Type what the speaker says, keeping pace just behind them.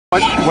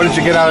What did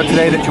you get out of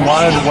today that you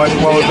wanted? What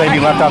was maybe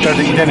left out there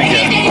that you didn't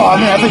get?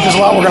 I think there's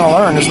a lot we're going to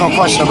learn. There's no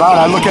question about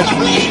it. I look at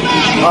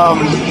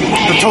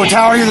the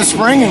totality of the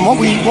spring and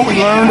what we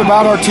learned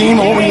about our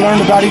team and what we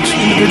learned about each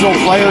individual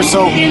player.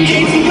 So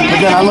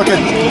again, I look at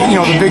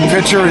the big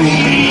picture and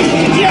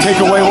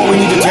take away what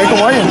we need to take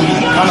away and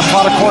kind of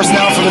plot a course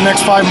now for the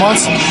next 5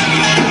 months.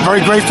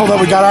 Very grateful that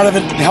we got out of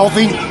it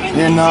healthy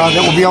and that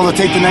we'll be able to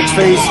take the next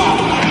phase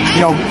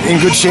in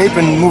good shape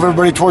and move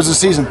everybody towards the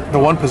season. The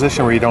one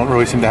position where you don't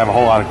really seem to have a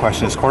whole lot of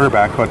question is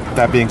quarterback, but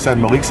that being said,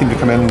 Malik seemed to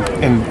come in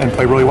and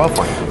play really well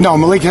for you. No,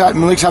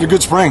 Malik's had a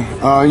good spring.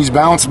 He's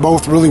balanced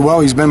both really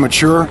well. He's been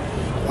mature.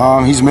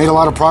 He's made a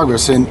lot of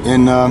progress, and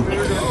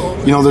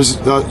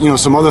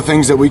there's some other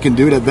things that we can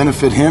do that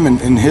benefit him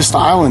and his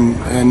style,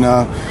 and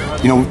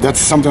that's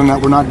something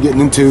that we're not getting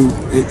into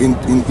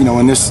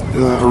in this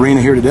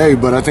arena here today.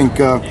 But I think.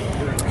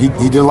 He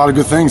did a lot of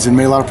good things and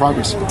made a lot of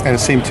progress. And it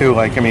seemed too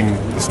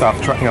the stuff,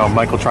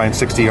 Michael trying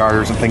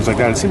 60-yarders and things like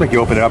that. It seemed like you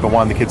opened it up and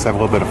wanted the kids to have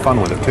a little bit of fun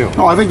with it too.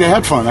 No, I think they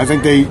had fun. I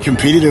think they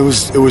competed. It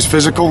was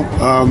physical.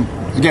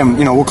 Again,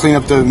 we'll clean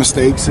up the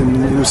mistakes and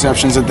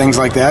interceptions and things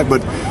like that.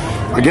 But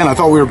again, I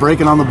thought we were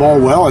breaking on the ball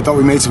well. I thought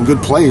we made some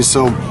good plays.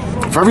 So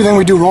for everything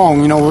we do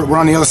wrong, we're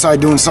on the other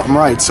side doing something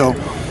right. So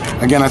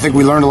again, I think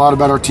we learned a lot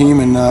about our team,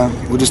 and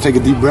we'll just take a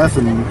deep breath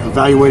and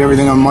evaluate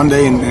everything on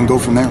Monday and go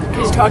from there.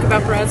 Can you talk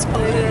about Brad's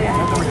play today?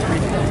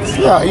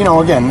 Yeah,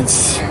 again,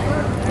 it's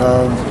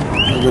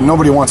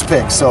nobody wants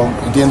picks. So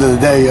at the end of the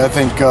day, I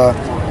think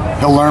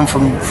he'll learn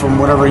from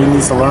whatever he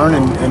needs to learn.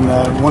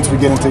 And once we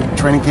get into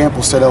training camp,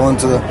 we'll settle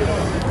into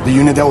the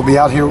unit that will be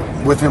out here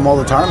with him all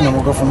the time, and then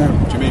we'll go from there.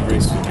 Jimmy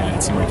Grace,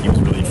 it seemed like he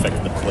was really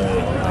effective in the play.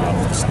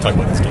 Just talk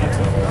about this game.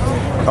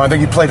 I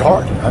think he played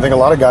hard. I think a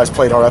lot of guys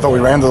played hard. I thought we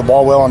ran to the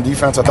ball well on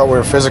defense. I thought we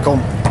were physical.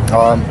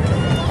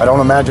 I don't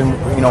imagine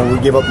we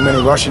gave up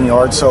many rushing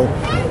yards. So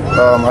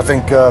I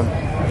think.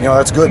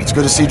 That's good. It's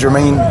good to see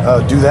Jermaine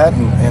do that,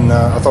 and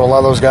I thought a lot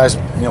of those guys,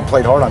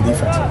 played hard on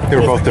defense. They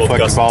were both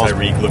deflected balls.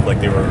 Tyreek looked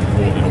like they were,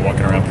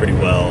 walking around pretty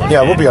well.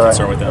 Yeah, we'll be all right.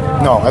 Start with them.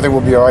 No, I think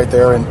we'll be all right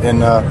there,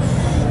 and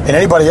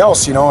anybody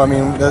else,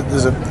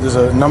 there's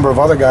a number of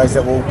other guys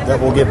that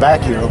will get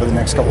back here over the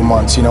next couple of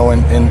months,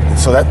 and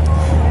so that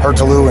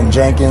Hurtalu and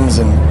Jenkins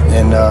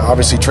and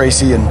obviously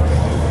Tracy and.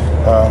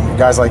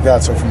 Guys like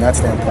that. So from that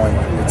standpoint,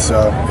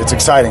 it's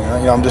exciting.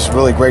 I'm just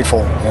really grateful,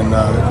 and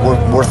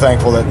we're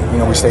thankful that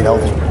we stayed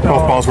healthy.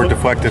 Both balls were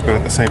deflected, but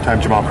at the same time,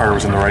 Jamal Carter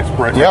was in the right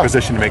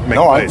position to make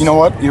plays. You know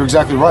what? You're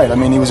exactly right.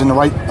 He was in the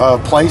right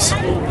place.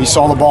 He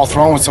saw the ball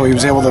thrown, so he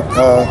was able to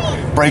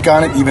break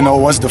on it, even though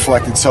it was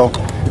deflected. So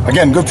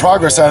again, good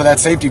progress out of that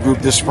safety group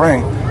this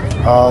spring.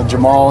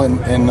 Jamal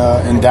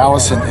and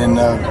Dallas and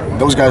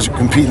those guys are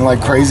competing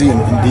like crazy, and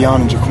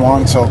Dion and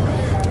Jaquan. So.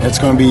 It's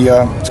going to be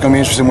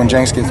interesting when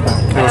Jenks gets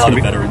back. A lot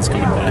of veterans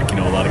coming back. A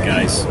lot of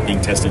guys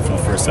being tested for the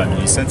first time. Did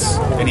you sense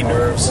any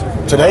nerves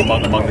today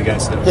among the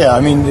guys today? Yeah,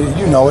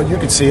 it. You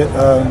could see it.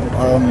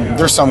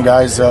 There's some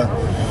guys, that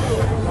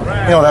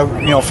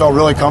felt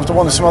really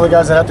comfortable, and there's some other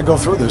guys that have to go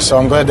through this. So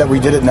I'm glad that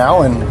we did it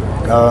now, and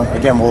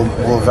again, we'll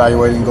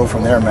evaluate and go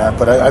from there, Matt.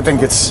 But I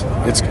think it's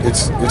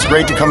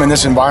great to come in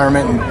this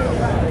environment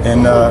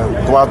and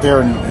go out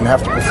there and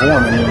have to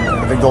perform.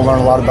 And I think they'll learn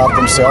a lot about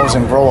themselves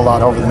and grow a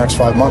lot over the next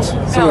 5 months.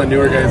 Some of the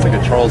newer guys, like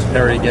a Charles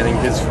Perry,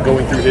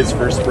 going through his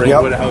first spring.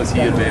 Yep. How has he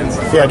advanced?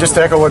 Yeah, just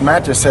to echo what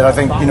Matt just said, I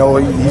think he's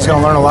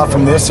going to learn a lot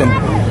from this. And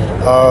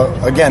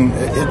again,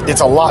 it's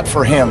a lot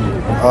for him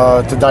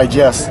to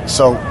digest.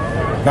 So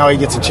now he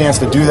gets a chance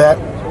to do that,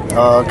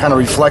 kind of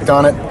reflect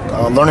on it,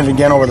 learn it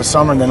again over the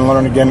summer, and then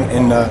learn it again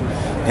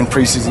in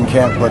preseason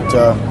camp. But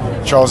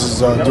Charles is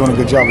doing a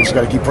good job. We just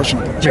got to keep pushing.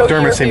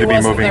 McDermott seemed to be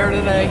moving. There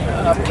today.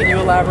 Can you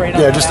elaborate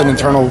on that? Yeah, just an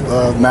internal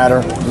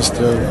matter, just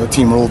a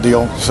team rule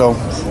deal. So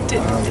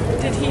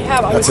did he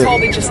have? I was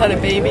told he just had a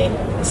baby.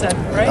 Is that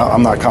right?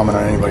 I'm not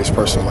commenting on anybody's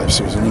personal life,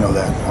 Susan. You know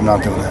that. I'm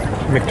not doing that.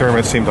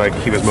 McDermott seemed like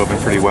he was moving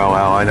pretty well,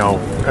 Al. I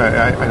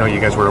know you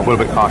guys were a little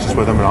bit cautious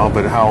with him and all,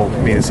 but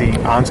is he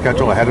on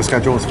schedule, ahead of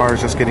schedule as far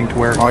as just getting to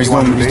where he's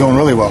doing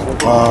really well.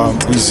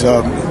 He's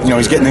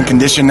getting in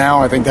condition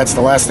now. I think that's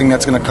the last thing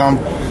that's going to come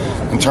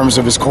in terms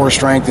of his core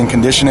strength and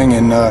conditioning.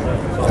 And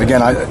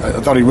again, I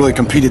thought he really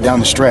competed down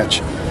the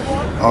stretch.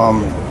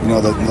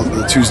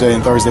 The Tuesday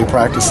and Thursday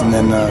practice, and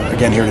then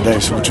again here today,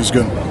 which was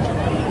good.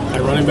 At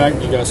running back,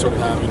 you guys sort of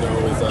have, with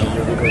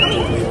your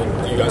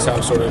group, do you guys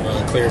have sort of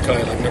a clear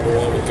cut, like number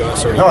one with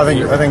Gus? Or no, I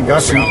think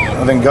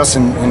Gus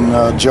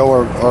and Joe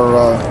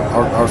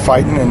are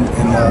fighting, and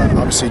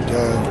obviously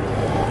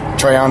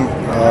Trayon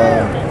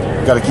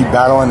got to keep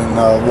battling,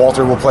 and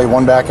Walter will play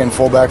one back and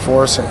fullback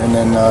for us, and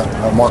then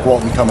Mark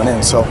Walton coming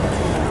in. So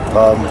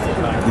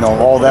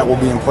all that will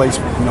be in place,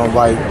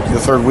 by the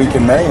third week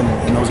in May,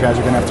 and those guys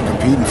are going to have to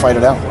compete and fight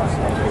it out.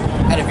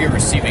 Out of your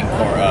receiving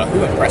core,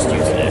 who impressed you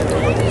today?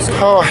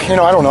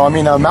 I don't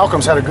know.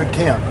 Malcolm's had a good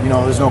camp.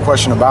 There's no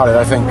question about it.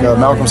 I think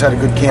Malcolm's had a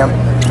good camp.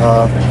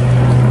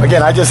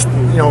 Again, I just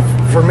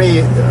for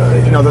me,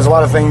 there's a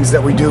lot of things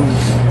that we do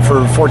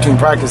for 14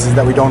 practices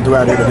that we don't do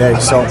out here today.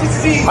 So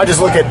I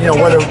just look at,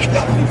 whether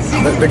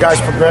the guys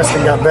progressed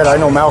and got better. I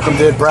know Malcolm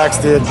did,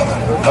 Brax did,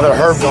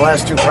 Herb, the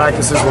last 2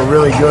 practices were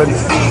really good.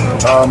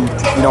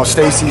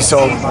 Stacy, so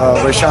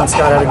Rashawn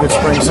Scott had a good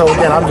spring. So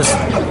again,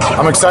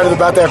 I'm excited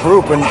about that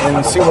group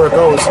and see where it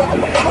goes.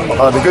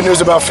 The good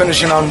news about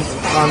finishing on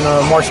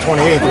March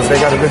 28th is they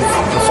got a good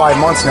 5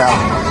 months now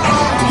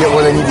to get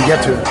where they need to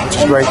get to, which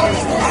is great.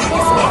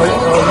 You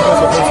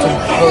guys are hosting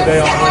Pro Day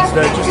on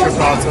Wednesday. Just your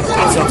thoughts on it.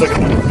 It sounds like a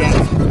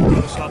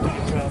shot to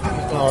get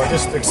drafted.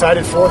 Just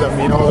excited for them.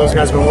 Those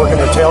guys have been working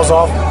their tails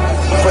off,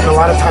 putting a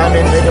lot of time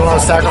in, making a lot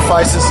of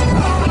sacrifices,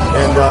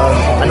 and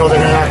I know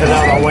they're going to knock it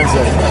out on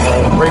Wednesday.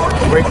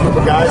 Great group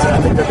of guys, and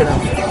I think they're going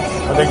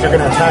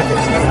to attack it.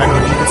 I know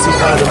you can see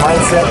kind of the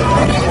mindset.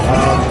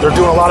 They're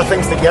doing a lot of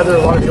things together.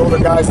 A lot of the older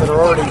guys that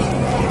are already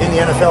in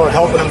the NFL are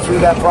helping them through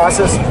that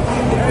process.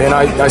 And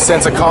I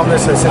sense a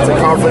calmness, I sense a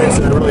confidence,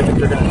 and I really think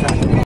they're going to attack it.